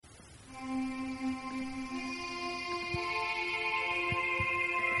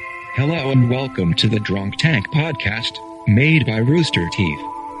Hello and welcome to the Drunk Tank Podcast, made by Rooster Teeth.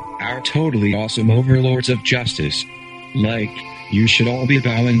 Our totally awesome overlords of justice. Like, you should all be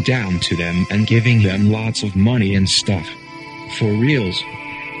bowing down to them and giving them lots of money and stuff. For reals.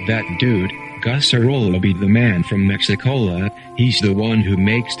 That dude, Gus Arola, be the man from Mexicola, he's the one who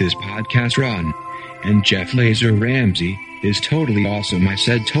makes this podcast run. And Jeff Laser Ramsey is totally awesome. I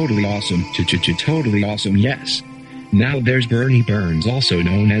said totally awesome. Totally awesome, yes. Now there's Bernie Burns, also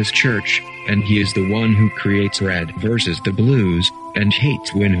known as Church, and he is the one who creates Red versus the Blues, and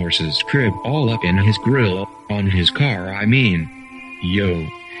hates Windhorse's crib all up in his grill, on his car I mean. Yo.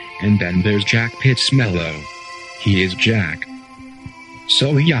 And then there's Jack Pittsmellow. He is Jack.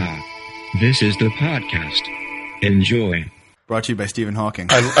 So yeah, this is the podcast. Enjoy. Brought to you by Stephen Hawking.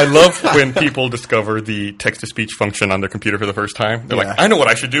 I love when people discover the text-to-speech function on their computer for the first time. They're like, I know what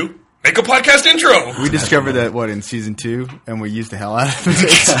I should do. Make a podcast intro! We discovered that, in season 2, and we used the hell out of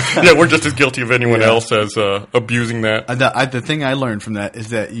it. Yeah, we're just as guilty of anyone else as abusing that. The thing I learned from that is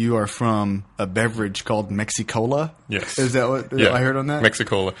that you are from a beverage called Mexicola. Yes. Is that what I heard on that?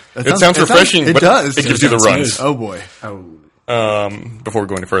 Mexicola. It sounds refreshing, but it gives you the runs. Oh, boy. Before we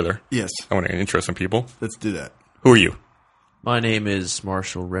go any further, yes, I want to intro some people. Let's do that. Who are you? My name is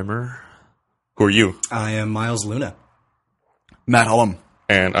Marshall Rimmer. Who are you? I am Miles Luna. Matt Hullum.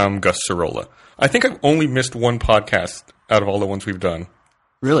 And I'm Gus Cirola. I think I've only missed one podcast out of all the ones we've done.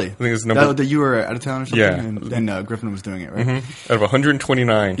 Really? I think it's number... That you were out of town or something? Yeah. And Griffin was doing it, right? Mm-hmm. Out of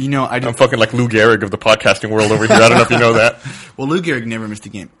 129. You know, I'm fucking like Lou Gehrig of the podcasting world over here. I don't know if you know that. Well, Lou Gehrig never missed a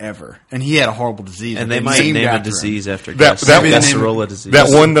game, ever. And he had a horrible disease. And they might name a disease after Gus Cirola disease. That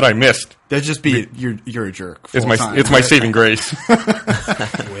one that I missed. That'd just be, you're a jerk. It's my saving grace. Way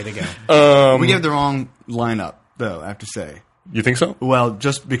to go. We have the wrong lineup, though, I have to say. You think so? Well,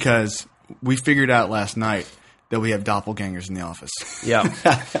 just because we figured out last night that we have doppelgangers in the office. Yeah.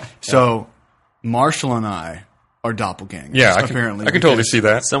 So Marshall and I are doppelgangers. Yeah, apparently. I can totally see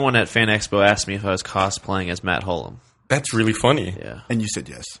that. Someone at Fan Expo asked me if I was cosplaying as Matt Hullum. That's really funny. Yeah. And you said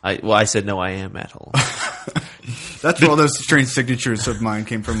yes. I said no, I am Matt Hullum. That's where all those strange signatures of mine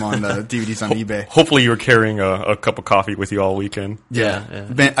came from on the DVDs on eBay. Hopefully you were carrying a cup of coffee with you all weekend. Yeah.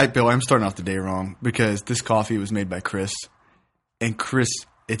 Bill, I'm starting off the day wrong because this coffee was made by Chris. And Chris,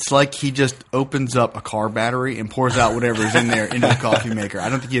 it's like he just opens up a car battery and pours out whatever's in there into the coffee maker. I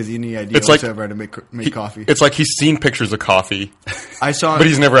don't think he has any idea whatsoever how to make coffee. It's like he's seen pictures of coffee, but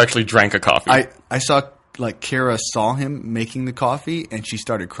he's never actually drank a coffee. I saw, Kara saw him making the coffee, and she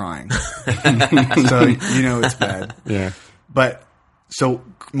started crying. So, it's bad. Yeah. But, so,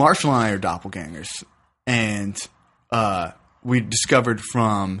 Marshall and I are doppelgangers. And we discovered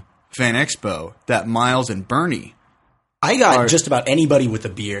from Fan Expo that Miles and Bernie... I got just about anybody with a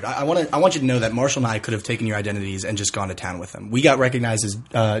beard. I want you to know that Marshall and I could have taken your identities and just gone to town with them. We got recognized as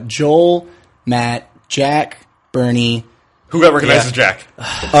Joel, Matt, Jack, Bernie. Who got recognized as Jack?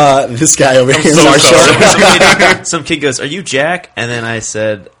 This guy over here, so Marshall. Some kid goes, "Are you Jack?" And then I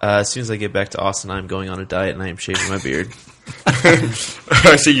said, "As soon as I get back to Austin, I'm going on a diet and I am shaving my beard."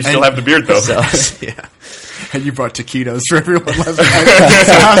 I see you still have the beard, though. So, yeah. And you brought taquitos for everyone last night.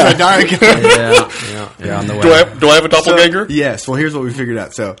 Yeah, on the way. Do I have a doppelganger? Yes. Well, here's what we figured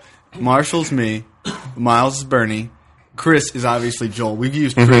out. So, Marshall's me. Miles is Bernie. Chris is obviously Joel. We've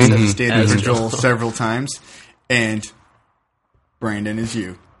used Chris as a stand-in for Joel several times. And Brandon is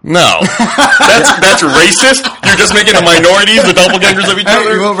you. No. That's racist? You're just making the minorities the doppelgangers of each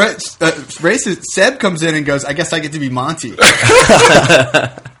other? Well, racist. Seb comes in and goes, I guess I get to be Monty.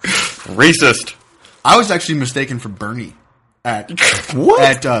 Racist. I was actually mistaken for Bernie at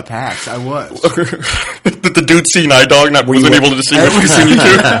PAX. I was. Did the dude see Night Dog wasn't able to see everything you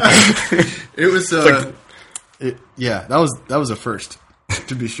do? It was that was a first,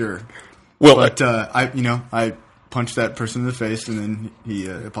 to be sure. Well, but I punched that person in the face and then he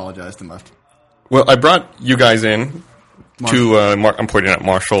apologized and left. Well, I brought you guys in to I'm pointing at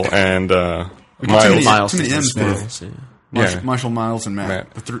Marshall and Miles. Too many M's, Marshall, Miles, and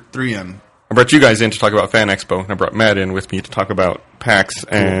Matt. The 3M. I brought you guys in to talk about Fan Expo, and I brought Matt in with me to talk about PAX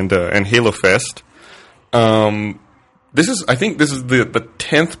and Halo Fest. I think this is the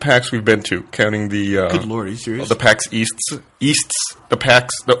 10th PAX we've been to, counting the good Lord, are you serious? The PAX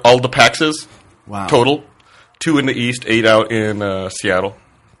all the PAXs. Wow. Total. 2 in the East, 8 out in Seattle.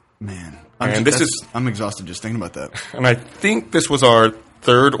 Man, I'm exhausted just thinking about that. And I think this was our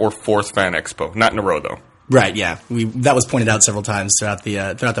 3rd or 4th Fan Expo, not in a row though. Right, yeah. That was pointed out several times throughout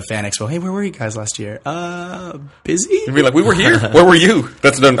the fan expo. Hey, where were you guys last year? Busy? You'd be like, we were here. Where were you?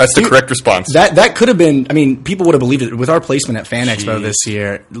 That's the correct response. That could have been. I mean, people would have believed it with our placement at Fan Expo this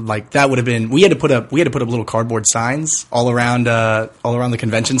year. Like that would have been. We had to put up little cardboard signs all around the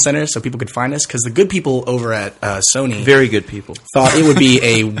convention center so people could find us. Because the good people over at Sony, Very good people. thought it would be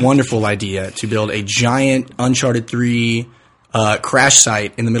a wonderful idea to build a giant Uncharted 3 crash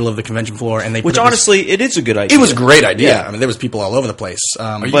site in the middle of the convention floor, and Which honestly, it is a good idea. it was a great idea. Yeah. I mean, there was people all over the place.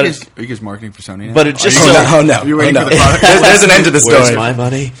 Are you But- guys marketing for Sony now? But it just Oh no! You're waiting Oh, for no. the product? There's an end to the Where's story. my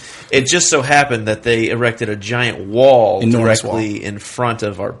money? It just so happened that they erected a giant wall Enormous directly in front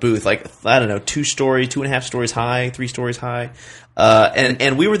of our booth, like I don't know, 2.5 stories high, 3 stories high,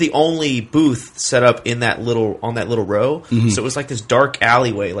 and we were the only booth set up in that little row. Mm-hmm. So it was like this dark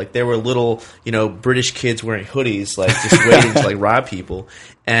alleyway. Like there were little British kids wearing hoodies, like just waiting to like rob people,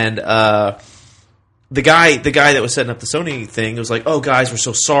 and. The guy that was setting up the Sony thing was like, "Oh, guys, we're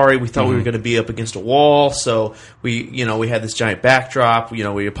so sorry. We thought we were going to be up against a wall, so we had this giant backdrop.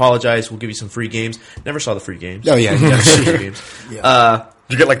 We apologize. We'll give you some free games." Never saw the free games. Oh yeah, yeah. Free games. Did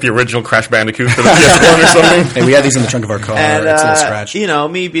you get like the original Crash Bandicoot for the PS1 or something? Hey, we had these in the trunk of our car. And it's a little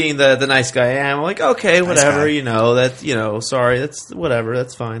scratch. me being the nice guy I am, I'm like, okay, whatever. guy. Sorry, that's whatever.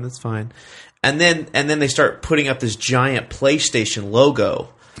 That's fine. And then they start putting up this giant PlayStation logo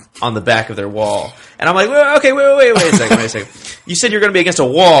on the back of their wall. And I'm like, well, okay, wait a second. You said you're going to be against a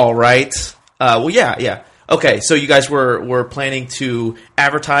wall, right? Well, yeah. Okay, so you guys were planning to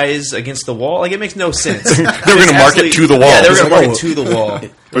advertise against the wall? Like, it makes no sense. They were going to market to the wall. Yeah, they were going to market to the wall.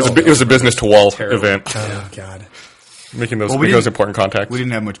 It was a business to wall event, Oh god. making those we didn't- important contacts. We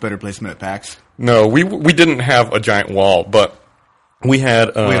didn't have much better placement at PAX. No, we didn't have a giant wall, but we had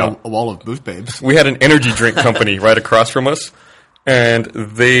We had a wall of booth babes. we had an energy drink company right across from us, and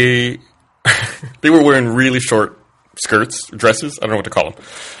they were wearing really short dresses. I don't know what to call them,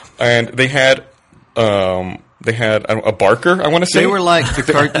 and they had a barker. I want to say They were like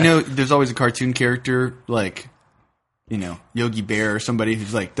the there's always a cartoon character like, Yogi Bear or somebody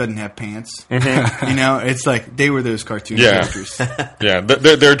who's like doesn't have pants. It's like they were those cartoon characters. Yeah.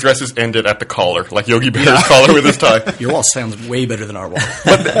 Their dresses ended at the collar, like Yogi Bear's collar with his tie. Your wall sounds way better than our wall.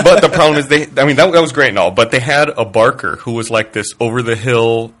 But the problem is that was great and all, but they had a barker who was like this over the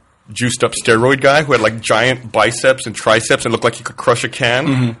hill, juiced up steroid guy who had like giant biceps and triceps and looked like he could crush a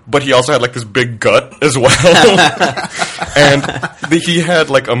can, but he also had like this big gut as well. And he had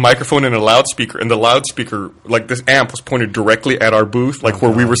like a microphone and a loudspeaker, and the loudspeaker, like this amp, was pointed directly at our booth, like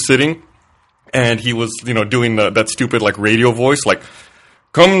where we were sitting. And he was, doing that stupid like radio voice, like,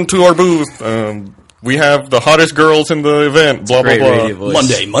 "Come to our booth. We have the hottest girls in the event. Blah blah Great blah." radio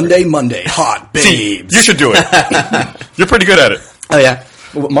voice. Monday, hot babes. You should do it. You're pretty good at it. Oh yeah.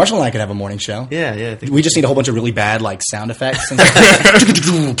 Well, Marshall and I could have a morning show. Yeah. I think We just need a whole bunch of really bad like sound effects.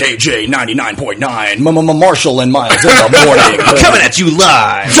 KJ 99.9. Marshall and Miles in the morning. coming at you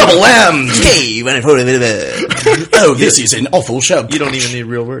live. Double M's. Hey, when I put it Oh, this is an awful show. You don't even need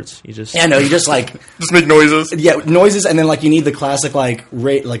real words. You just Yeah, no, you just like Just make noises. noises, and then like you need the classic like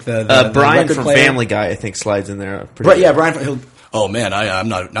the Brian record from player. Family Guy, I think, slides in there. Pretty Right, yeah, good. Brian. Oh man, I'm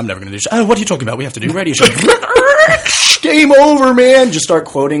never going to do. What are you talking about? We have to do radio show. Game over, man. Just start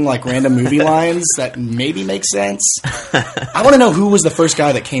quoting like random movie lines that maybe make sense. I want to know who was the first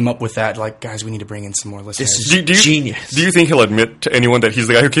guy that came up with that. Like, guys, we need to bring in some more listeners. This is genius. Do you think he'll admit to anyone that he's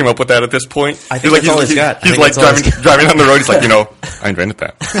the guy who came up with that at this point? I think that's all he's got. I He's think like that's all he's driving down the road. He's like, I invented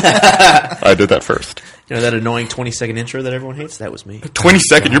that. I did that first. That annoying 20-second intro that everyone hates? That was me. 20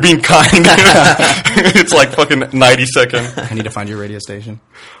 second. You're being kind. It's like fucking 90 second. I need to find your radio station.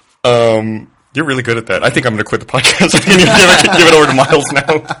 You're really good at that. I think I'm going to quit the podcast. I think give it over to Miles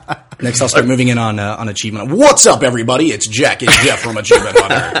now. Next, I'll start moving in on Achievement. What's up, everybody? It's Jack and Jeff from Achievement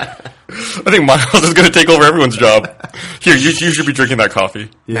Hunter. I think Miles is going to take over everyone's job. Here, you should be drinking that coffee.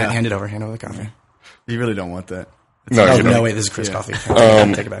 Matt, hand over the coffee. You really don't want that. No, Oh, you don't. no, wait, this is Chris Coffee.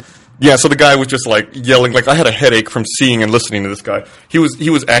 Take it back. Yeah, so the guy was just like yelling, like I had a headache from seeing and listening to this guy. He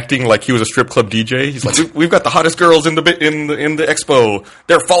was acting like he was a strip club DJ. He's like, we've got the hottest girls in the expo.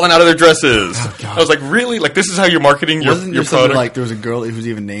 They're falling out of their dresses. Oh, God. I was like, really? Like this is how you're marketing your Wasn't there something product? like there was a girl who was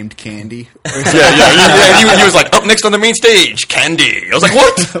even named Candy? yeah. He was like, up next on the main stage, Candy. I was like,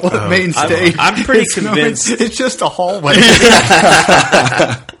 what? What main stage? I'm pretty It's not- convinced- it's just a hallway.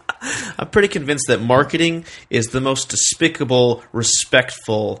 I'm pretty convinced that marketing is the most despicable,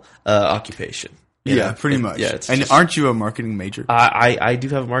 respectful occupation. Yeah, pretty much. Yeah, it's and just- aren't you a marketing major? I do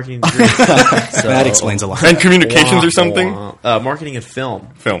have a marketing degree. That explains a lot. And communications or something? Marketing and film.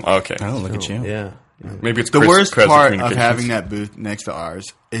 Film. Okay. Oh, look at you. Yeah. Maybe it's The Chris worst Kress part of Communications. having that booth next to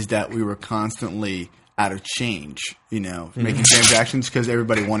ours is that we were constantly out of change, making transactions because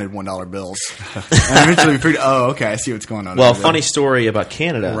everybody wanted $1 bills. And eventually we figured, okay, I see what's going on. Well, funny story about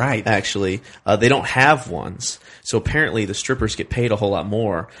Canada. Right. Actually, they don't have ones. So apparently the strippers get paid a whole lot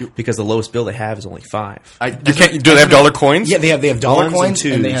more because the lowest bill they have is only $5. Do they have dollar coins? Yeah, they have dollar Ones coins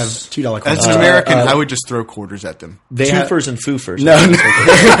and and they twos. have $2 coins. As an American, I would just throw quarters at them. They have- Twofers and foofers. No,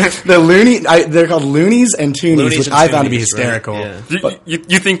 the loony. They're called loonies and toonies, Loonies which and I found to be toonies, right? hysterical. Yeah.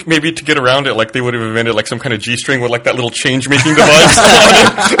 You think maybe to get around it, like they would have invented like some kind of G-string with like that little change-making device on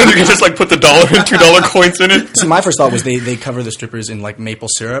it, and you can just like put the $1 and $2 coins in it. So my first thought was they cover the strippers in like maple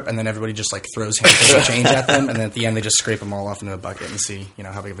syrup, and then everybody just like throws handfuls of change at them, and then at the end they just scrape them all off into a bucket and see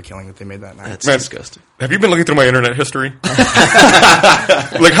how big of a killing that they made that night. That's Man, disgusting. Have you been looking through my internet history?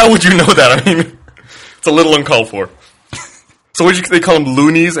 Like, how would you know that? I mean, it's a little uncalled for. So they call them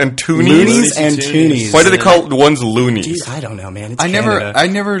loonies and toonies? Loonies and toonies. Why do they call the ones loonies? Jeez, I don't know, man. It's I Canada.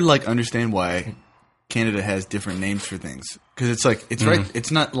 never like understand why Canada has different names for things, because it's like right.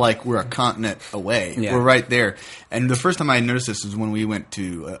 It's not like we're a continent away. Yeah. We're right there. And the first time I noticed this was when we went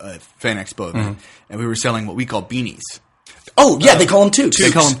to a fan expo event, and we were selling what we call beanies. Oh yeah, they call them toques. They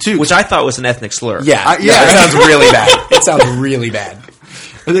call them toques. Which I thought was an ethnic slur. Yeah, yeah. It sounds really bad. It sounds really bad.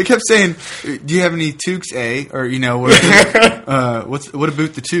 And they kept saying, "Do you have any toques, eh?" Or what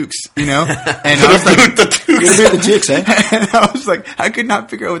about the toques? And I was like, The toques, eh? and I was like, I could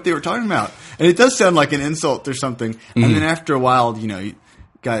not figure out what they were talking about. And it does sound like an insult or something. And then after a while,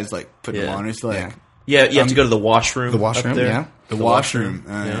 guys like put them on. It's like, Yeah, you have to go to the washroom. The washroom, up there. yeah. the washroom.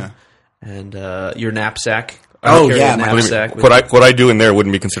 Yeah. And your knapsack. Oh, Carry yeah, a my- knapsack. with- What I do in there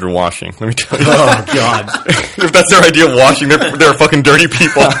wouldn't be considered washing. Let me tell you. Oh God. If that's their idea of washing, they're fucking dirty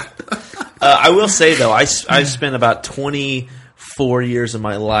people. I will say though, I've spent about 24 years of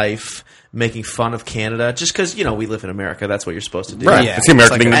my life making fun of Canada, just because we live in America. That's what you're supposed to do. Right. Yeah, It's the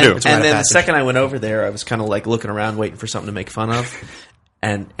American it's thing like to a- do. it's right And of then the passage. second I went over there, I was kind of like looking around, waiting for something to make fun of,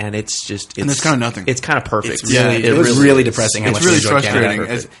 and it's just And there's kinda nothing. It's kind of perfect. It's really- it was really depressing how It's much really they enjoy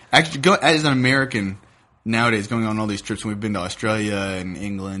frustrating. Canada. As an American nowadays, going on all these trips, and we've been to Australia and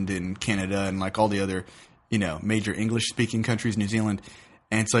England and Canada and like all the other, major English-speaking countries, New Zealand.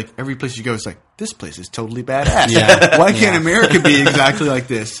 And it's like every place you go, it's like, this place is totally badass. Yeah. Why can't America be exactly like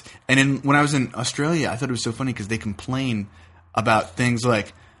this? And when I was in Australia, I thought it was so funny because they complain about things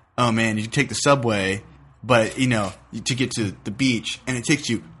like, oh man, you take the subway, but to get to the beach, and it takes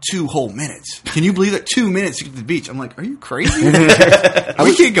you 2 whole minutes. Can you believe that? 2 minutes to get to the beach? I'm like, are you crazy?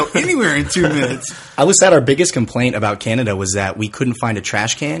 We can't go anywhere in 2 minutes. I was sad. Our biggest complaint about Canada was that we couldn't find a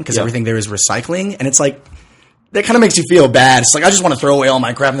trash can because Yeah. everything there is recycling, and it's like that kind of makes you feel bad. It's like I just want to throw away all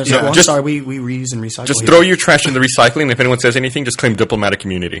my crap, and they're like, well, I'm sorry, we reuse and recycle. Just here. throw your trash in the recycling. And if anyone says anything, just claim diplomatic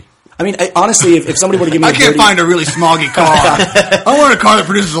immunity. I mean, honestly, if somebody were to give me, I can't find a really smoggy car. I want a car that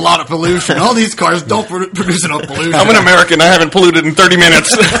produces a lot of pollution. All these cars don't produce enough pollution. I'm an American. I haven't polluted in 30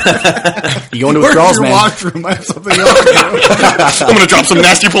 minutes. you go into Where's withdrawals, your man. washroom? I have something else to do. I'm going to drop some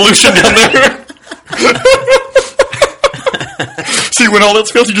nasty pollution down there. See, when all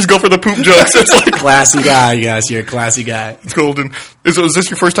else fails, you just go for the poop jokes. It's like Classy guy, you guys. You're a classy guy. it's golden. Is this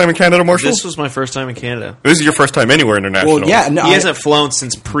your first time in Canada, Marshall? This was my first time in Canada. This is your first time anywhere international. Well, yeah, no, He hasn't flown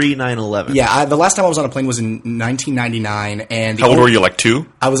since pre 9/11. Yeah, the last time I was on a plane was in 1999, and How old were you? Like 2?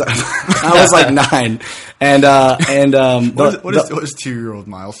 I was I was like 9, and What does 2-year-old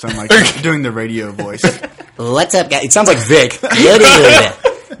Miles sound like doing the radio voice? what's up, guys? It sounds like Vic.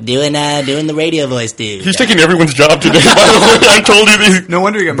 Doing the radio voice, dude. He's taking everyone's job today. By the way, I told you these. No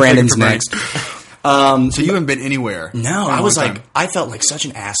wonder you got Brandon's mistaken for Brandon. next. So you haven't been anywhere? No, in a I was long like, time. I felt like such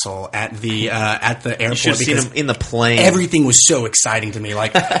an asshole at the airport You should have seen because him in the plane. everything was so exciting to me.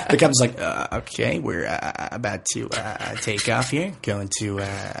 Like the captain's like, okay, we're about to take off here, going to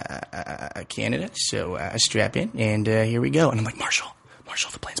Canada. So strap in, and here we go. And I'm like, Marshall,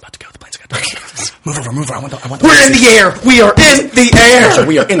 the plane's about to go. The plane's about to go. Move over. I want the We're in the air. We are in the air. Marshall,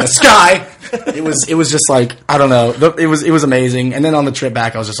 we are in the sky. It was just like, I don't know. It was amazing. And then on the trip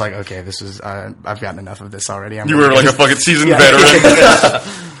back, I was just like, okay, this is I've gotten enough of this already. You were like a fucking seasoned veteran.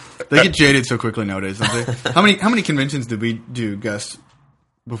 They get jaded so quickly nowadays, don't they? How many conventions did we do, Gus,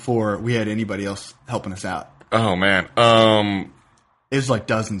 before we had anybody else helping us out? Oh, man. It was like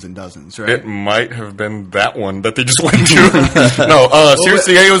dozens and dozens, right? It might have been that one that they just went to. No,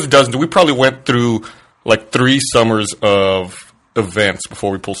 seriously, it was dozens. We probably went through like 3 summers of events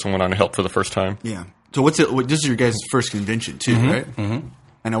before we pulled someone on to help for the first time. Yeah. So this is your guys' first convention too, right? Mm-hmm.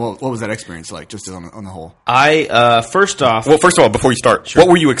 And what was that experience like, just on the whole? First off, before you start, what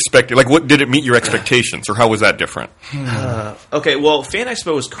were you expecting? Like, what did it meet your expectations, or how was that different? Okay, well, Fan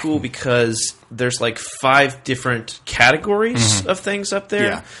Expo was cool because there's like 5 different categories of things up there.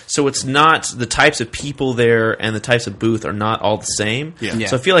 Yeah. So it's not the types of people there and the types of booth are not all the same. Yeah.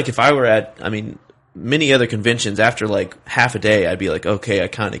 So I feel like if I were at, many other conventions, after like half a day, I'd be like, okay, I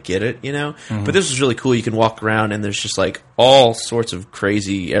kind of get it, you know? But this was really cool. You can walk around and there's just like all sorts of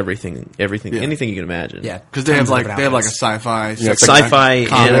crazy anything you can imagine. Yeah, because they have like a sci-fi, sci-fi,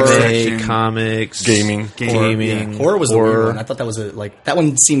 section. anime, comics, gaming. gaming. Horror was the weird one. I thought that was that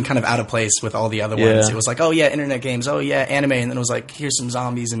one seemed kind of out of place with all the other ones. It was like, oh yeah, internet games, oh yeah, anime, and then it was like, here's some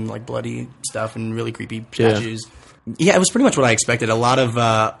zombies and like bloody stuff and really creepy statues. Yeah, it was pretty much what I expected. A lot of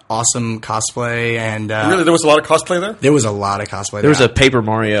awesome cosplay and Really, there was a lot of cosplay there? there was a lot of cosplay. There was a Paper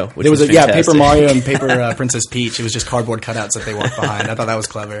Mario, which there was fantastic. Paper Mario and Paper Princess Peach. It was just cardboard cutouts that they walked behind. I thought that was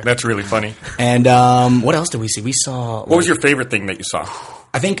clever. That's really funny. And what else did we see? We saw. What was your favorite thing that you saw?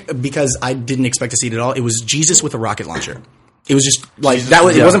 I think because I didn't expect to see it at all. It was Jesus with a rocket launcher. It was just like that.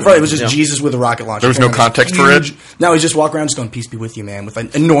 It wasn't fun. It was just Jesus with a rocket launcher. There was no context for it? No, he just walked around just going, "Peace be with you, man," with an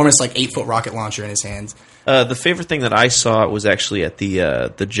enormous 8-foot rocket launcher in his hands. The favorite thing that I saw was actually at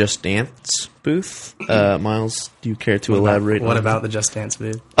the Just Dance booth. Miles, do you care to elaborate? What about the Just Dance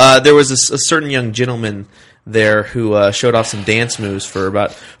booth? There was a certain young gentleman there who showed off some dance moves for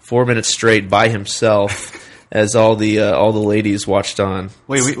about 4 minutes straight by himself, as all the ladies watched on.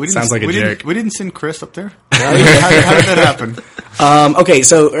 Wait, we didn't, Sounds like a jerk. We didn't send Chris up there? How did that happen? Okay,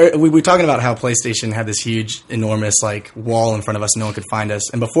 so we were talking about how PlayStation had this huge, enormous wall in front of us, and no one could find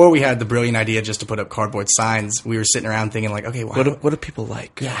us. And before we had the brilliant idea just to put up cardboard signs, we were sitting around thinking okay, what do people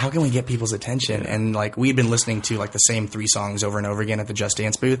like? Yeah, how can we get people's attention? And we had been listening to the same 3 songs over and over again at the Just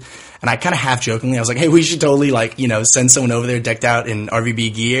Dance booth, and I kind of half jokingly I was like, hey, we should totally send someone over there decked out in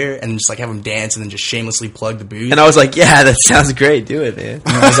RVB gear and just have them dance and then just shamelessly plug the booth. And I was like, yeah, that sounds great. Do it, man.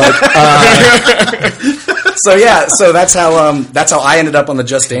 And I was like, so that's how I ended up on the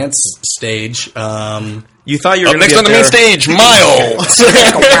Just Dance stage. You thought you were Next on the main stage, Miles.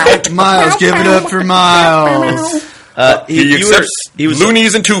 Miles, give it up for Miles. He was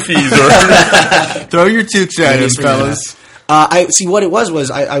loonies and toofies. Throw your toots at him, fellas. I see what it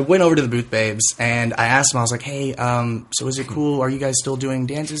was I went over to the booth babes and I asked them, I was like, hey, so is it cool? Are you guys still doing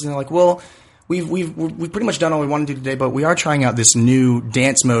dances? And they're like, well, we've pretty much done all we want to do today, but we are trying out this new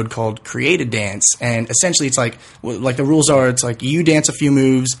dance mode called Created Dance. And essentially it's the rules are, it's you dance a few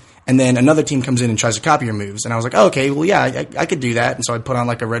moves and then another team comes in and tries to copy your moves. And I was like, oh, okay, well, yeah, I could do that. And so I put on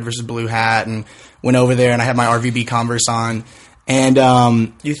a red versus blue hat and went over there and I had my RVB Converse on. And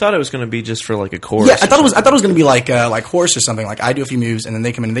you thought it was going to be just for a chorus? Yeah, I thought it was going to be like horse or something. I do a few moves, and then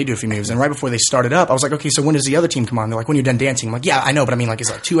they come in and they do a few moves. And right before they started up, I was like, okay, so when does the other team come on? They're like, when you're done dancing. I'm like, yeah, I know, but I mean, is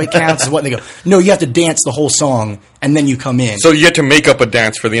it 2-8 counts? Is what? And they go, no, you have to dance the whole song, and then you come in. So you had to make up a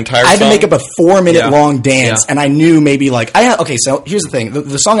dance for the entire song? I had to make up a 4-minute long dance, and I knew maybe okay, so here's the thing.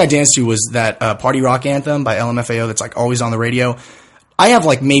 The song I danced to was that Party Rock Anthem by LMFAO that's always on the radio. I have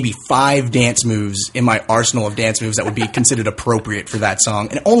maybe 5 dance moves in my arsenal of dance moves that would be considered appropriate for that song,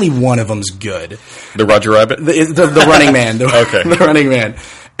 and only one of them's good. The Roger Rabbit? The Running Man. Okay. The Running Man.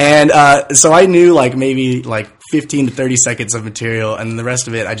 And so I knew maybe 15 to 30 seconds of material, and the rest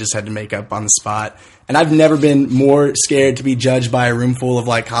of it I just had to make up on the spot. And I've never been more scared to be judged by a room full of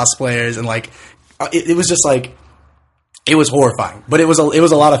cosplayers, and it was just it was horrifying, but it was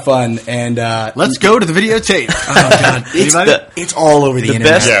a lot of fun. And let's go to the videotape. Oh god, it's all over the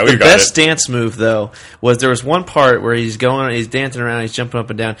internet. The best dance move though was there was one part where he's dancing around, he's jumping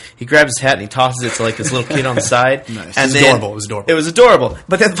up and down. He grabs his hat and he tosses it to this little kid on the side. Nice. And It was adorable. It was adorable.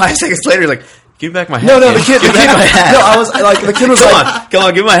 But then 5 seconds later, he's like, give me back my hat. No, the kid. Give me back my hat. No, I was the kid was come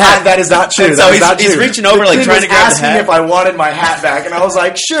on, give me my hat. That is not true. So he's reaching over, trying to grab the hat. Asking if I wanted my hat back, and I was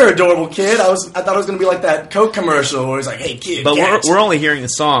like, "Sure, adorable kid." I thought it was going to be like that Coke commercial where he's like, "Hey, kid." But we're only hearing the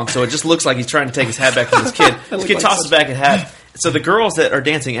song, so it just looks like he's trying to take his hat back from this kid. This kid tosses back his hat. So the girls that are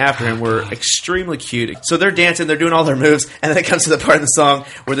dancing after him were extremely cute. So they're dancing, they're doing all their moves, and then it comes to the part of the song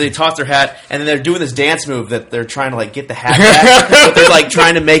where they toss their hat, and then they're doing this dance move that they're trying to get the hat back, but they're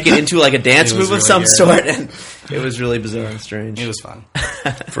trying to make it into a dance move of some sort, and it was really bizarre and strange. It was fun.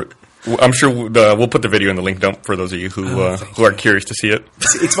 I'm sure we'll put the video in the link dump for those of you who are curious to see it.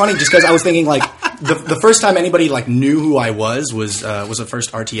 It's funny just because I was thinking the first time anybody knew who I was the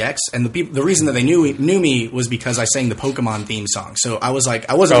first RTX, and the reason that they knew me was because I sang the Pokemon theme song. So I was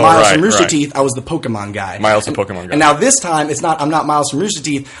I wasn't Miles from Rooster Teeth. I was the Pokemon guy. Miles the Pokemon guy. And now this time I'm not Miles from Rooster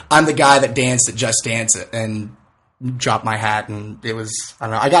Teeth. I'm the guy that danced at Just Dance and dropped my hat, and it was, I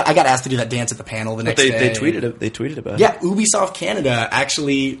don't know, I got asked to do that dance at the panel the next day. They tweeted about it. Yeah, Ubisoft Canada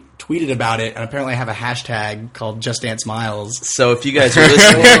actually tweeted about it, and apparently I have a hashtag called Just Dance Miles. So if you guys are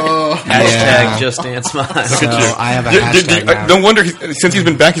listening, hashtag Just Dance Miles. So I have a hashtag now. No wonder, since he's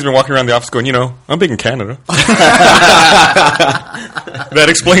been back, he's been walking around the office going, I'm big in Canada. That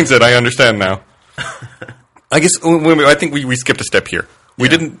explains it. I understand now. I guess I think we skipped a step here. We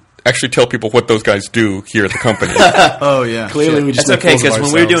didn't actually tell people what those guys do here at the company. Oh, yeah. Clearly, we just That's okay, because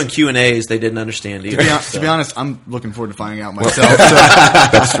when we were doing Q&As, they didn't understand either. To be honest, I'm looking forward to finding out myself.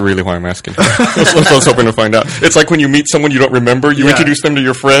 That's really why I'm asking. I was hoping to find out. It's like when you meet someone you don't remember, you introduce them to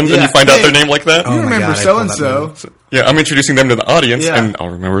your friends, and you find out their name like that. You remember so-and-so. Yeah, I'm introducing them to the audience, and I'll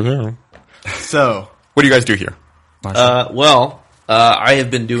remember them. So, what do you guys do here? I have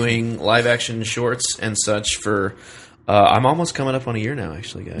been doing live-action shorts and such for... I'm almost coming up on a year now,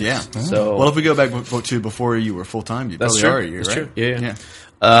 actually, guys. Yeah. So, well, if we go back to before you were full-time, you probably are a year, That's right? true.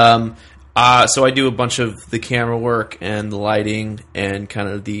 Yeah. So I do a bunch of the camera work and the lighting and kind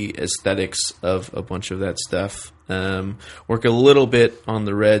of the aesthetics of a bunch of that stuff. Work a little bit on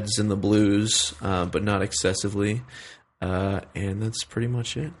the reds and the blues, but not excessively. And that's pretty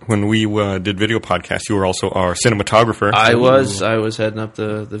much it. When we did video podcasts, you were also our cinematographer. I was heading up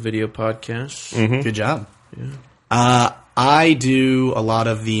the video podcast. Mm-hmm. Good job. Yeah. I do a lot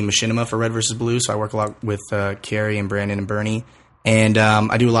of the machinima for Red vs. Blue, so I work a lot with Carrie and Brandon and Bernie. And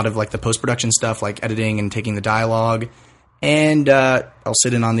I do a lot of like the post-production stuff, like editing and taking the dialogue. And I'll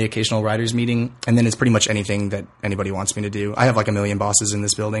sit in on the occasional writers' meeting. And then it's pretty much anything that anybody wants me to do. I have like a million bosses in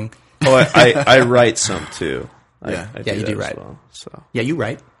this building. Oh, I write some too. Yeah. Yeah, you do write. Well, so Yeah, you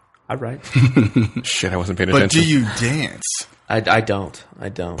write. I write. Shit, I wasn't paying But attention. do you dance? I don't.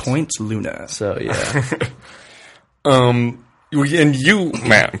 Points Luna. So yeah. And you,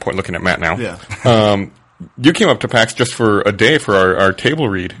 Matt, I'm looking at Matt now. Yeah. You came up to PAX just for a day for our table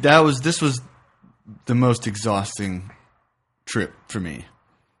read. This was the most exhausting trip for me.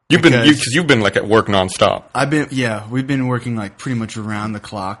 You've been like at work nonstop. We've been working like pretty much around the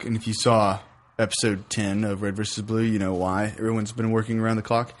clock. And if you saw episode 10 of Red vs. Blue, you know why everyone's been working around the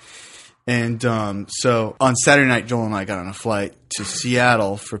clock. And so on Saturday night, Joel and I got on a flight to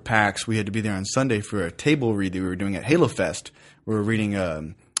Seattle for PAX. We had to be there on Sunday for a table read that we were doing at Halo Fest. We were doing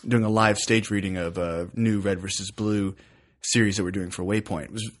a live stage reading of a new Red vs. Blue series that we're doing for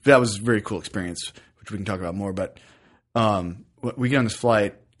Waypoint. That was a very cool experience, which we can talk about more. But we get on this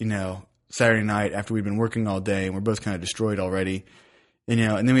flight, Saturday night after we'd been working all day, and we're both kind of destroyed already. And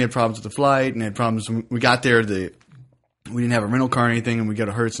then we had problems with the flight, and had problems when we got there. We didn't have a rental car or anything, and we go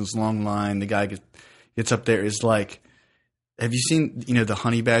to Hertz, and it's a long line. The guy gets up there, is like, have you seen, the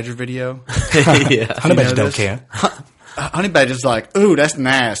Honey Badger video? Yeah. Honey Badger don't care. Honey Badger's like, ooh, that's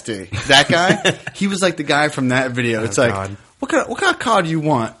nasty. That guy? He was like the guy from that video. It's like, God. what kind of car do you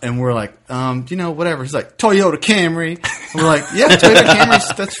want? And we're like, whatever. He's like, Toyota Camry. And we're like, yeah, Toyota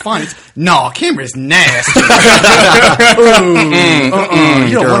Camry, that's fine. No, Camry's nasty.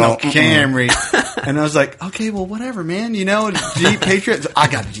 You don't want no Camry. And I was like, okay, well, whatever, man. Jeep Patriot. I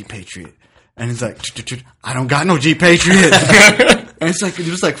got a Jeep Patriot. And he's like, I don't got no Jeep Patriot. And it's like, it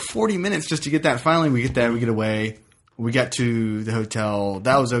was like 40 minutes just to get that. Finally, we get that. We get away. We got to the hotel.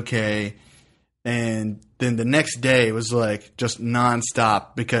 That was okay. And then the next day was like just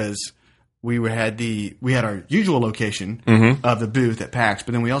nonstop because we had our usual location of the booth at PAX,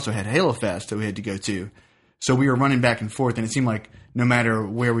 but then we also had Halo Fest that we had to go to. So we were running back and forth, and it seemed like no matter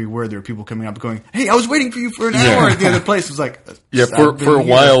where we were, there were people coming up going, "Hey, I was waiting for you for an hour." At the other place, it was like, for a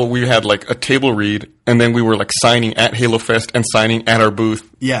while we had like a table read, and then we were like signing at Halo Fest and signing at our booth.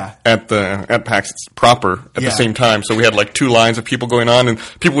 Yeah. At PAX proper at the same time. So we had like two lines of people going on, and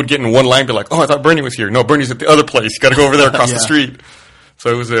people would get in one line and be like, "Oh, I thought Bernie was here." No, Bernie's at the other place. You got to go over there across the street. So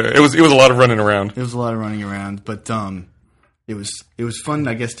it was a lot of running around. It was a lot of running around, but it was fun,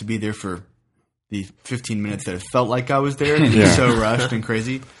 I guess, to be there for the 15 minutes that it felt like I was there. It was so rushed and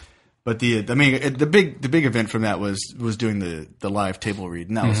crazy. But the big event from that was doing the live table read,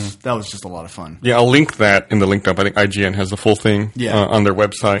 and that was just a lot of fun. Yeah, I'll link that in the link dump. I think IGN has the full thing on their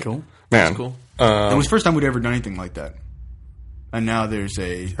website. Cool. Man, That's cool. It was the first time we'd ever done anything like that. And now there's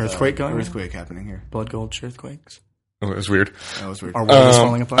a Earthquake going on? earthquake happening here. Blood Gulch earthquakes. Oh, it was weird. That was weird. Our world is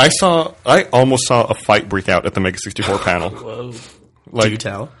falling apart. I almost saw a fight break out at the Mega 64 panel. Whoa. Like, Do you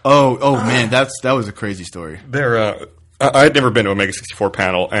tell? Oh man, that was a crazy story. I had never been to a Mega 64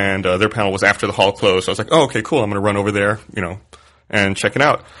 panel, and their panel was after the hall closed. So I was like, oh, okay, cool. I'm going to run over there, and check it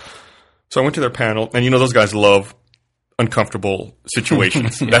out. So I went to their panel, and those guys love uncomfortable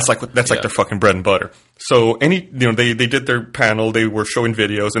situations. That's like their fucking bread and butter. So they did their panel, they were showing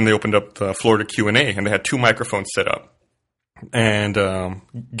videos, and they opened up the floor to Q&A, and they had 2 microphones set up. And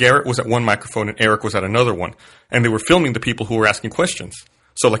Garrett was at one microphone and Eric was at another one, and they were filming the people who were asking questions.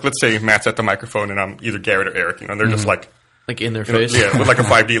 So like, let's say Matt's at the microphone and I'm either Garrett or Eric, and they're just like in their face, with like a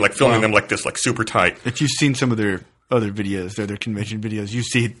 5D, like filming them like this, like super tight. If you've seen some of their other videos, their convention videos, you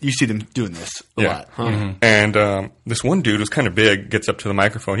see them doing this a lot. And this one dude who's kind of big gets up to the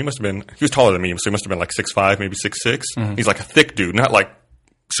microphone. He was taller than me, so he must have been like 6'5", maybe 6'6". He's like a thick dude, not like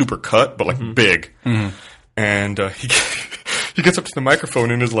super cut, but like big. And he gets up to the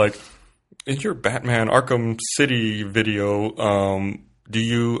microphone and is like, "In your Batman Arkham City video, do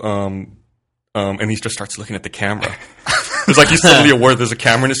you and he just starts looking at the camera. It's like he's suddenly aware there's a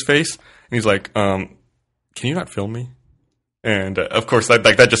camera in his face, and he's like, "Can you not film me?" And of course, that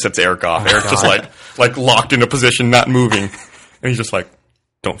just sets Eric off. Eric's just like locked in a position, not moving, and he's just like,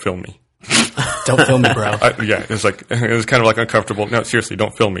 "Don't film me." Don't film me, bro. It was kind of like uncomfortable. No, seriously,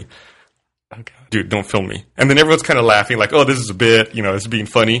 don't film me. Okay. Dude, don't film me. And then everyone's kind of laughing, like, "Oh, this is a bit, this is being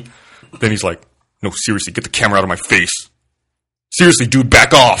funny." Then he's like, "No, seriously, get the camera out of my face. Seriously, dude,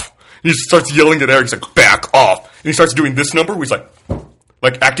 back off." He just starts yelling at Eric. He's like, "Back off." And he starts doing this number where he's like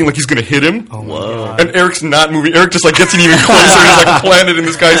acting like he's going to hit him. Oh, wow. And Eric's not moving. Eric just like gets even closer. He's like planted in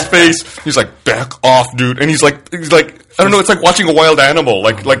this guy's face. He's like, "Back off, dude." And he's like, I don't know, it's like watching a wild animal,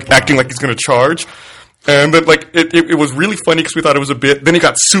 like acting like he's going to charge. And then, like, it was really funny because we thought it was a bit. Then it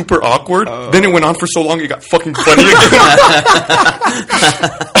got super awkward. Then it went on for so long, it got fucking funny again.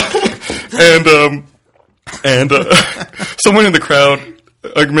 and someone in the crowd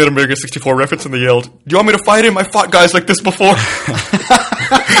made a Mega 64 reference, and they yelled, "Do you want me to fight him? I fought guys like this before."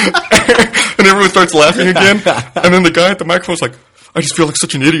 And everyone starts laughing again. And then the guy at the microphone was like, "I just feel like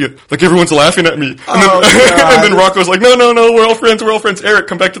such an idiot. Like, everyone's laughing at me." And then Rocco's like, No, we're all friends. Eric,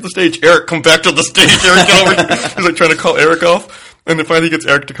 come back to the stage. Eric, come back to the stage. Eric, get over here." He's like trying to call Eric off. And then finally he gets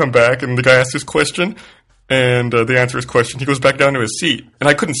Eric to come back, and the guy asks his question. And they answer his question. He goes back down to his seat. And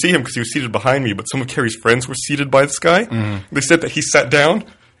I couldn't see him because he was seated behind me, but some of Carrie's friends were seated by this guy. They said that he sat down,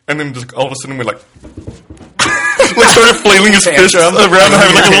 and then just all of a sudden we like started flailing his fists around and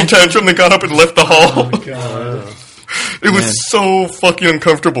having like a little tantrum, then got up and left the hall. Oh, my God. It was so fucking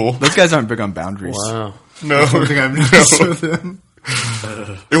uncomfortable. Those guys aren't big on boundaries. Wow. No. That's one thing I've noticed with them.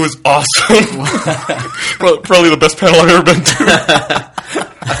 It was awesome. Probably the best panel I've ever been to.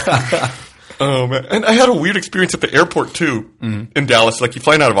 Oh, man. And I had a weird experience at the airport, too, in Dallas. Like, you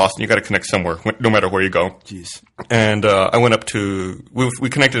flying out of Austin, you got to connect somewhere, no matter where you go. Jeez. And I went up to...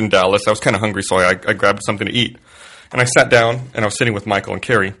 We connected in Dallas. I was kind of hungry, so I grabbed something to eat. And I sat down, and I was sitting with Michael and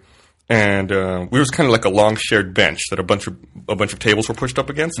Carrie. And we was kind of like a long shared bench that a bunch of tables were pushed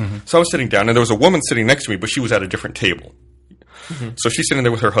up against. So I was sitting down, and there was a woman sitting next to me, but she was at a different table. So she's sitting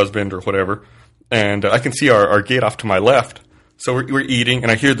there with her husband or whatever. And I can see our gate off to my left. So we're eating,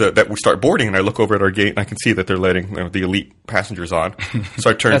 and I hear that we start boarding, and I look over at our gate, and I can see that they're letting the elite passengers on.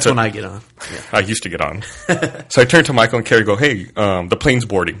 So I turn. That's when I get on. Yeah. I used to get on. So I turn to Michael and Carrie, go, "Hey, the plane's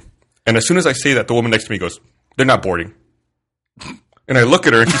boarding." And as soon as I say that, the woman next to me goes, "They're not boarding." And I look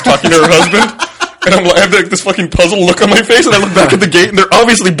at her, and she's talking to her husband, and I have this fucking puzzled look on my face, and I look back at the gate, and they're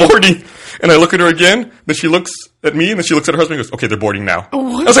obviously boarding. And I look at her again, then she looks at me, and then she looks at her husband and goes, "Okay, they're boarding now." I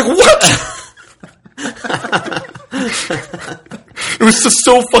was like, "What?" It was just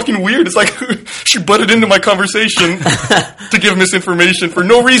so fucking weird. It's like she butted into my conversation to give misinformation for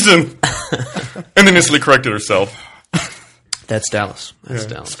no reason, and then instantly corrected herself. That's Dallas. That's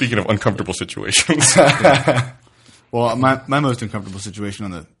Dallas. Speaking of uncomfortable situations. Well, my most uncomfortable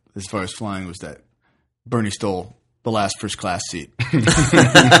situation as far as flying was that Bernie stole the last first class seat,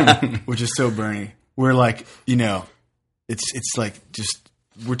 which is so Bernie. We're like, it's like just.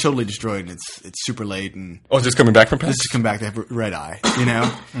 We're totally destroyed, and it's super late. And just coming back from PAX? Just come back to have red eye,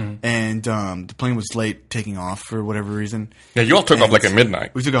 And the plane was late taking off for whatever reason. Yeah, you all took off like at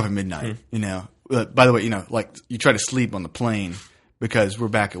midnight. We took off at midnight, By the way, like you try to sleep on the plane because we're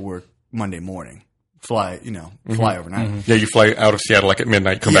back at work Monday morning. Fly overnight. Yeah, you fly out of Seattle like at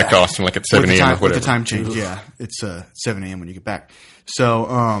midnight, come back to Austin like at 7 a.m. or whatever. With the time change, it's 7 a.m. when you get back. So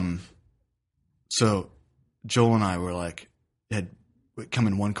Joel and I were like had come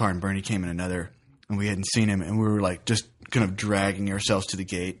in one car and Bernie came in another, and we hadn't seen him, and we were like just kind of dragging ourselves to the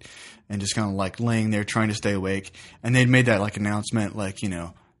gate and just kind of like laying there trying to stay awake. And they'd made that like announcement, like,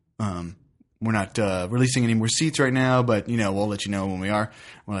 we're not releasing any more seats right now, but we'll let you know when we are.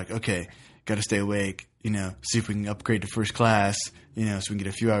 We're like, okay, got to stay awake, see if we can upgrade to first class, so we can get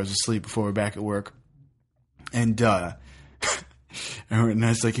a few hours of sleep before we're back at work. And And I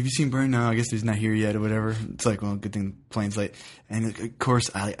was like, have you seen Burn? No, I guess he's not here yet or whatever. It's like, well, good thing the plane's late. And of course,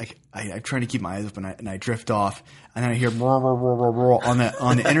 I try to keep my eyes open and I drift off. And then I hear brr, brr, brr, brr, brr,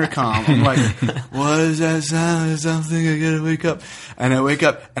 on the intercom. I'm like, what is that sound? Is something? I gotta wake up. And I wake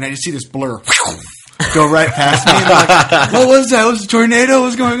up and I just see this blur go right past me. And I'm like, what was that? Was it a tornado?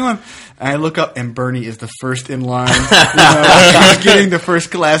 What's going on? And I look up, and Bernie is the first in line. He's getting the first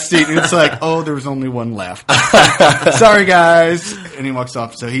class seat, and it's like, oh, there was only one left. Sorry, guys. And he walks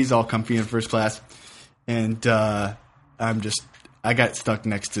off, so he's all comfy in first class. And I got stuck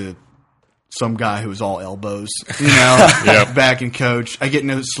next to some guy who was all elbows, back in coach. I get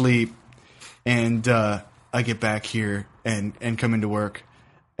no sleep, and I get back here and come into work.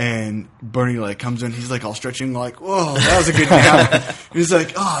 And Bernie comes in, he's all stretching, whoa, that was a good nap. He's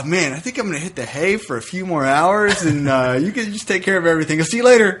like, oh man, I think I'm gonna hit the hay for a few more hours, and you can just take care of everything. I'll see you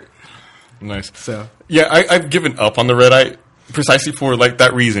later. Nice. So yeah, I've given up on the red eye precisely for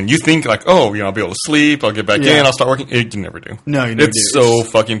that reason. You think I'll be able to sleep, I'll get back in, I'll start working. You never do. No, you never do. It's so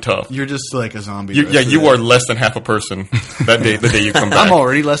fucking tough. You're just like a zombie. You are less than half a person the day you come back. I'm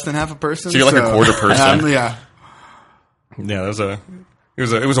already less than half a person. So you're like a quarter person. Yeah. Yeah,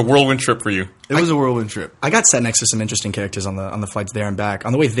 it was a whirlwind trip for you. It was a whirlwind trip. I got sat next to some interesting characters on the flights there and back.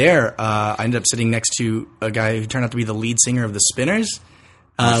 On the way there, I ended up sitting next to a guy who turned out to be the lead singer of the Spinners,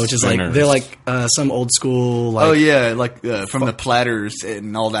 which is they're some old school. From the Platters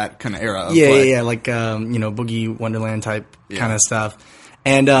and all that kind of era. Yeah, Boogie Wonderland type kind of stuff.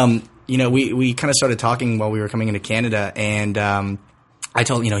 And we kind of started talking while we were coming into Canada, and he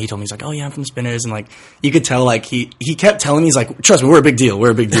told me, he's like, oh yeah, I'm from Spinners. And you could tell, he kept telling me, he's like, trust me, we're a big deal.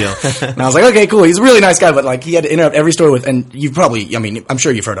 And I was like, okay, cool. He's a really nice guy, but he had to interrupt every story with, and you've probably, I'm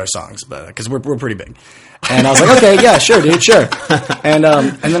sure you've heard our songs, but, cause we're pretty big. And I was like, okay, yeah, sure, dude, sure. And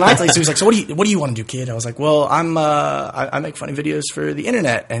then so he's like, so what do you want to do, kid? I was like, well, I make funny videos for the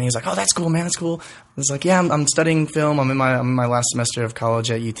internet. And he's like, oh, that's cool, man, that's cool. I was like, yeah, I'm studying film. I'm in my last semester of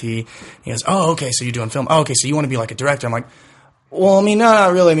college at UT. He goes, oh, okay, so you're doing film. Oh, okay, so you want to be like a director. I'm like, well, no,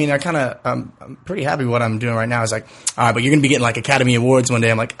 not really. I'm pretty happy with what I'm doing right now. He's like, all right, but you're going to be getting Academy Awards one day.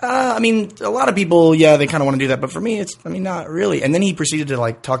 I'm like, a lot of people, yeah, they kind of want to do that. But for me, not really. And then he proceeded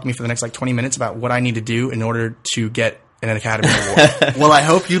to talk to me for the next 20 minutes about what I need to do in order to get an Academy Award. Well, I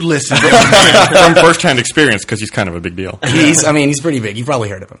hope you listen. From first-hand experience, because he's kind of a big deal. He's pretty big. You've probably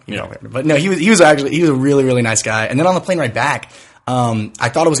heard of him. But no, he was a really, really nice guy. And then on the plane right back, I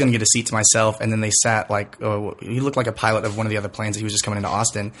thought I was going to get a seat to myself, and then they sat he looked like a pilot of one of the other planes. He was just coming into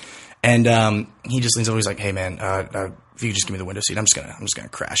Austin, and he just leans over. He's like, "Hey, man, if you could just give me the window seat, I'm just gonna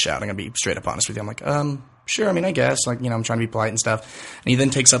crash out. I'm gonna be straight up honest with you." I'm like, sure. I guess I'm trying to be polite and stuff. And he then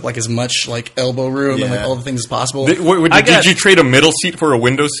takes up as much elbow room and all the things as possible. Did you trade a middle seat for a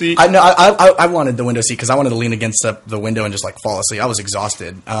window seat? I wanted the window seat because I wanted to lean against the window and just fall asleep. I was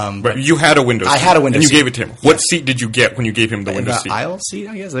exhausted. But you had a window seat. I had a window seat. And you gave it to him. What seat did you get when you gave him the window seat? The aisle seat,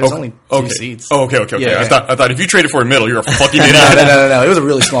 I guess. There's only two seats. Oh, okay. Yeah. I thought if you traded for a middle, you're a fucking idiot. No. It was a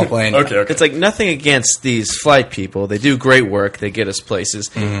really small plane. Okay. It's nothing against these flight people. They do great work. They get us places.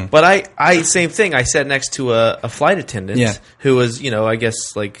 Mm-hmm. But I same thing. I sat next to a flight attendant who was, I guess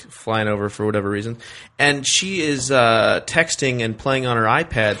flying over for whatever reason, and she is texting and playing on her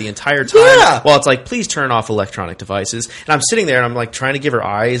iPad the entire time. Yeah. Well, it's please turn off electronic devices. And I'm sitting there and I'm trying to give her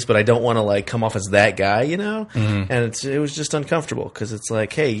eyes, but I don't want to come off as that guy, Mm-hmm. And it was just uncomfortable because it's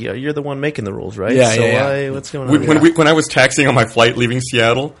hey, you're the one making the rules, right? Yeah. What's going on? When I was taxiing on my flight leaving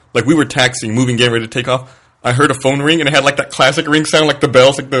Seattle, we were taxiing, moving, getting ready to take off. I heard a phone ring and it had that classic ring sound, the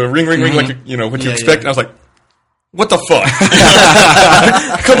bells, the ring, mm-hmm. What you expect. And I was like, what the fuck?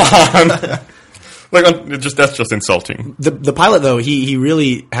 Come on. That's just insulting. The pilot though, he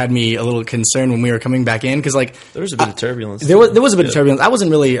really had me a little concerned when we were coming back in because there was a bit of turbulence. There was a bit of turbulence. I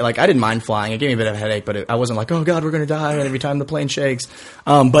wasn't really I didn't mind flying. It gave me a bit of a headache, but I wasn't oh god, we're gonna die every time the plane shakes.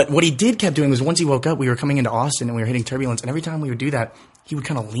 But what he kept doing was once he woke up, we were coming into Austin and we were hitting turbulence, and every time we would do that, he would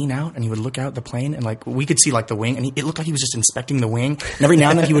kind of lean out and he would look out the plane and we could see the wing, and it looked like he was just inspecting the wing. And every now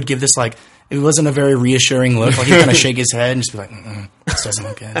and then he would give this it wasn't a very reassuring look. He'd kind of shake his head and just be this doesn't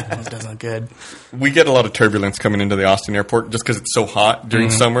look good. This doesn't look good. We get a lot of turbulence coming into the Austin airport just because it's so hot during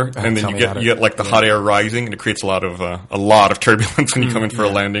summer, and then you get the hot air rising, and it creates a lot of turbulence when you come in for a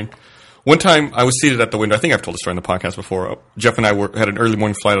landing. One time, I was seated at the window. I think I've told this story on the podcast before. Jeff and I had an early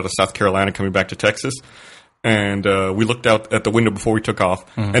morning flight out of South Carolina coming back to Texas, and we looked out at the window before we took off,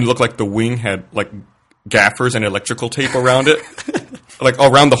 and it looked like the wing had gaffers and electrical tape around it,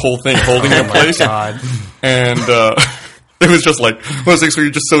 around the whole thing, holding it in place. God. And it was just one of those things where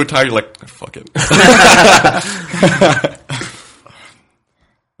you're just so tired, you're fuck it.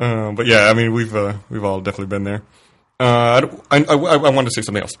 But yeah, we've all definitely been there. I wanted to say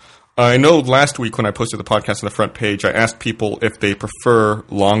something else. I know last week when I posted the podcast on the front page, I asked people if they prefer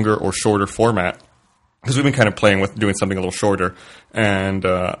longer or shorter format. Because we've been kind of playing with doing something a little shorter. And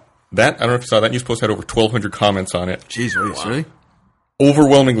that, I don't know if you saw that news post, had over 1,200 comments on it. Jeez, really?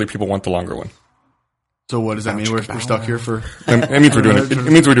 Overwhelmingly, people want the longer one. So what does that mean? We're stuck here for... It means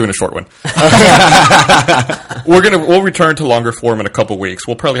we're doing a short one. We'll return to longer form in a couple weeks.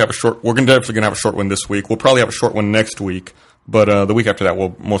 We're definitely gonna have a short one this week. We'll probably have a short one next week. But the week after that,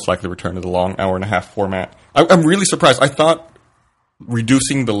 we'll most likely return to the long hour-and-a-half format. I'm really surprised. I thought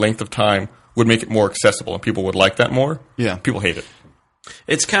reducing the length of time would make it more accessible, and people would like that more. Yeah. People hate it.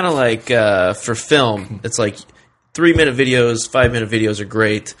 It's kind of like for film. It's like 3-minute videos, 5-minute videos are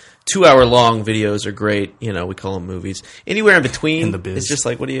great. 2-hour-long videos are great. You know, we call them movies. Anywhere in between, In the biz. it's just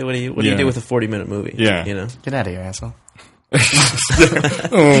like, what do you do with a 40-minute movie? Yeah. You know? Get out of here, asshole.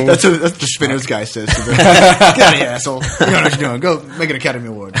 That's what the Spinners guy says to them. Get out of here, asshole. You know what you're doing. Go make an Academy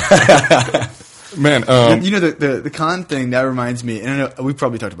Award. Man, You know, the con thing, that reminds me, and I know we've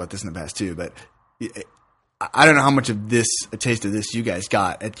probably talked about this in the past too, but I don't know how much of this, a taste of this you guys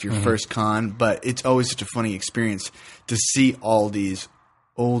got at your first con, but it's always such a funny experience to see all these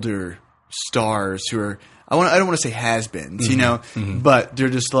older stars who are, I don't want to say has-beens, you know, but they're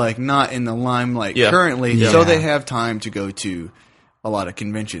just like not in the limelight currently, so they have time to go to a lot of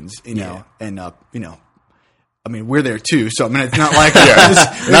conventions, you know, and you know, I mean, we're there too, so I mean, it's not like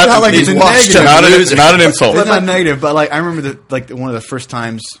it's not like it's a negative, not an insult. it's not negative, but like I remember one of the first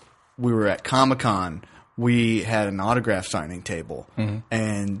times we were at Comic-Con, we had an autograph signing table,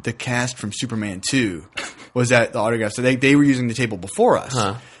 and the cast from Superman 2 was at the autograph. So they were using the table before us,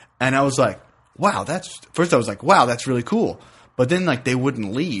 and I was like, "Wow, first I was like, wow, that's really cool." But then like they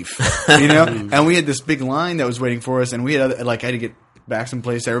wouldn't leave, you know, and we had this big line that was waiting for us, and we had I had to get back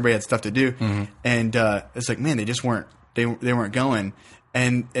someplace. Everybody had stuff to do, and it's like, man, they just weren't weren't going.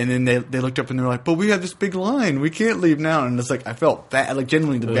 And then they looked up and they were like, but we have this big line. We can't leave now. And it's like, I felt bad, like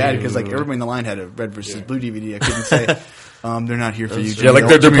genuinely bad, because like everybody in the line had a red versus blue DVD. I couldn't say, they're not here for you. Yeah, like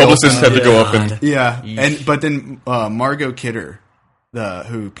their publicists had to go up and... Yeah. But then Margot Kidder,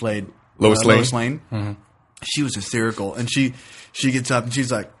 who played Lois Lane, she was hysterical. And she gets up and she's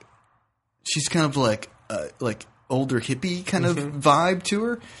like, she's kind of like older hippie kind of vibe to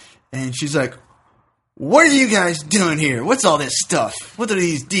her. And she's like, what are you guys doing here? What's all this stuff? What are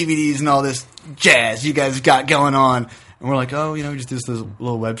these DVDs and all this jazz you guys got going on? And we're like, oh, you know, we just did this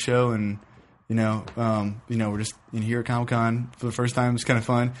little web show, and you know, we're just here at Comic-Con for the first time. It's kind of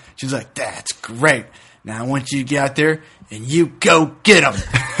fun. She's like, that's great. Now I want you to get out there and you go get them.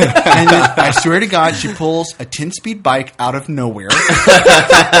 And then, I swear to God, she pulls a 10-speed bike out of nowhere.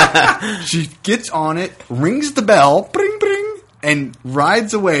 She gets on it, rings the bell, bring, bring, and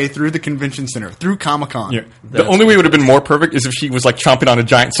rides away through the convention center, through Comic-Con. Yeah. The only way it would have been more perfect is if she was like chomping on a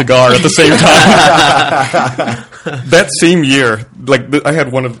giant cigar at the same time. That same year, like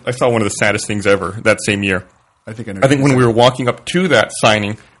I saw one of the saddest things ever that same year. I think when we were walking up to that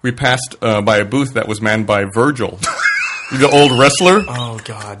signing, we passed by a booth that was manned by Virgil, the old wrestler. Oh,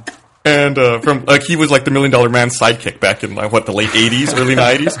 God. And he was like the $1 Million Man's sidekick back in the late 80s, early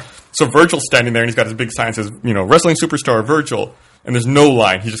 90s. So Virgil's standing there, and he's got his big sign that says, you know, wrestling superstar Virgil. And there's no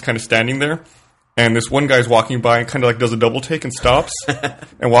line. He's just kind of standing there. And this one guy's walking by and kind of like does a double take and stops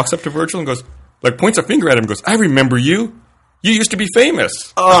and walks up to Virgil and goes, like points a finger at him and goes, I remember you. You used to be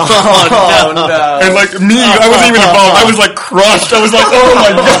famous. Oh, no. And like me, I wasn't even involved. I was like crushed. I was like, oh my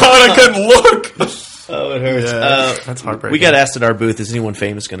God, I couldn't look. Oh, it hurts. Yeah, that's heartbreaking. We got asked at our booth, is anyone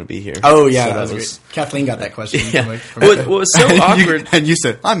famous going to be here? Oh, yeah, So that was great. Kathleen got that question. Yeah. From What was so awkward... and you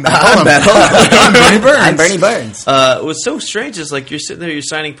said, I'm I'm Matt Matt I'm Bernie Burns. I'm Bernie Burns. What's so strange is like you're sitting there, you're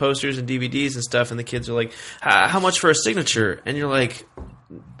signing posters and DVDs and stuff, and the kids are like, "How much for a signature?" And you're like,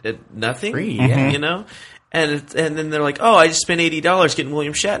 "Nothing." Free, yeah. You know. And then they're like, "Oh, I just spent $80 getting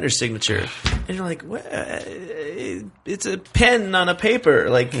William Shatner's signature," and you're like, "What? It's a pen on a paper,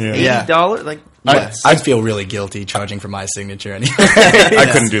 like $80, like." I'd feel really guilty charging for my signature anyway. I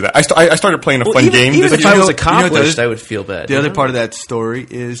couldn't do that. I started playing a fun game. Even if I was accomplished, you know I would feel bad. The other part of that story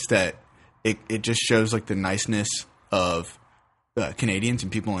is that it just shows like the niceness of Canadians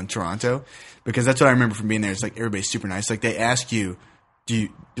and people in Toronto, because that's what I remember from being there. It's like everybody's super nice. Like they ask you, do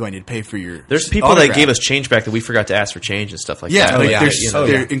I need to pay for your There's people autograph? that gave us change back that we forgot to ask for change and stuff like Yeah, that. like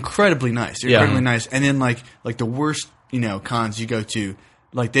they're incredibly nice. They're Yeah. incredibly nice. And then like the worst, cons you go to,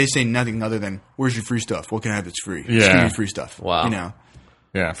 like they say nothing other than, "Where's your free stuff? What can I have that's free? Yeah. Just give me free stuff." Wow.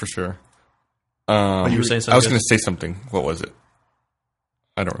 Yeah, for sure. You were saying something? I was going to say something. What was it?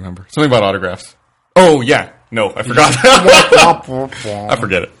 I don't remember. Something about autographs. Oh yeah, no, I forgot. I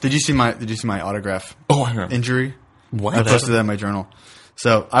forget it. Did you see my autograph Oh, I remember. injury? What? I posted that in my journal.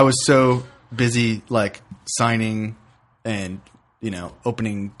 So I was so busy like signing and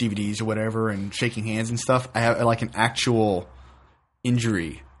opening DVDs or whatever and shaking hands and stuff. I have like an actual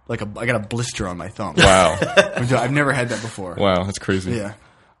injury. I got a blister on my thumb. Wow. I've never had that before. Wow, that's crazy. Yeah.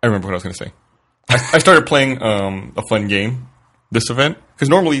 I remember what I was going to say. I started playing a fun game this event because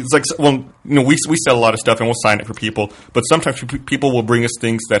normally it's like, we sell a lot of stuff and we'll sign it for people, but sometimes people will bring us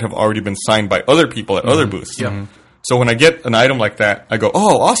things that have already been signed by other people at other booths. Yeah. So when I get an item like that, I go,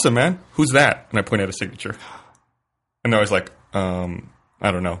 "Oh, awesome, man! Who's that?" And I point at a signature, and I was like, "I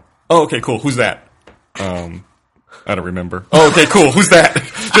don't know." "Oh, okay, cool. Who's that?" I don't remember. "Oh, okay, cool. Who's that?"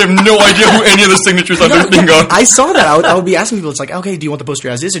 They have no idea who any of the signatures on their thing are. I saw that. I would be asking people, it's like, okay, do you want the poster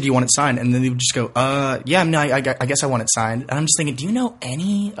as is or do you want it signed? And then they would just go, yeah, no, I guess I want it signed. And I'm just thinking, do you know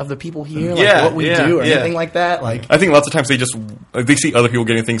any of the people here? Like what we do or anything like that? Like, I think lots of times they see other people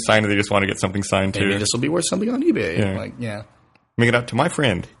getting things signed and they just want to get something signed too. maybe this will be worth something on eBay. Yeah. Like, yeah. Make it out to my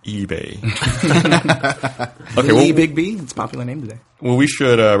friend, eBay. Okay, well, Big B, it's a popular name today. Well, we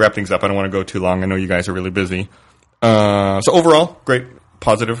should wrap things up. I don't want to go too long. I know you guys are really busy. So overall, great,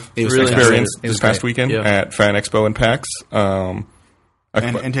 positive experience this past weekend at Fan Expo and PAX. And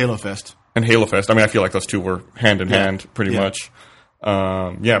Halo Fest. And Halo Fest. I mean, I feel like those two were hand in hand pretty much.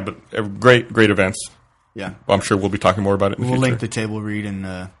 But great events. Yeah. Well, I'm sure we'll be talking more about it in the future. We'll link the table read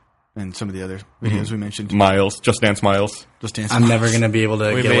and some of the other videos we mentioned. Miles, Just Dance Miles. Just Dance. I'm never going to be able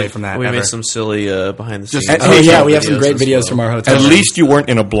to get away from that. We ever. made some silly behind the scenes. We have some great videos from our hotel. At least you weren't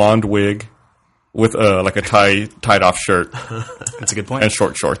in a blonde wig with like a tied off shirt. That's a good point. And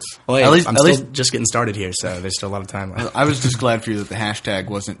short shorts. Well, hey, at least, I'm still just getting started here, so there's still a lot of time left. I was just glad for you that the hashtag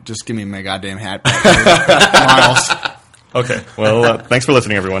wasn't just give me my goddamn hat back. Miles. Okay. Well, thanks for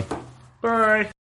listening, everyone. Bye.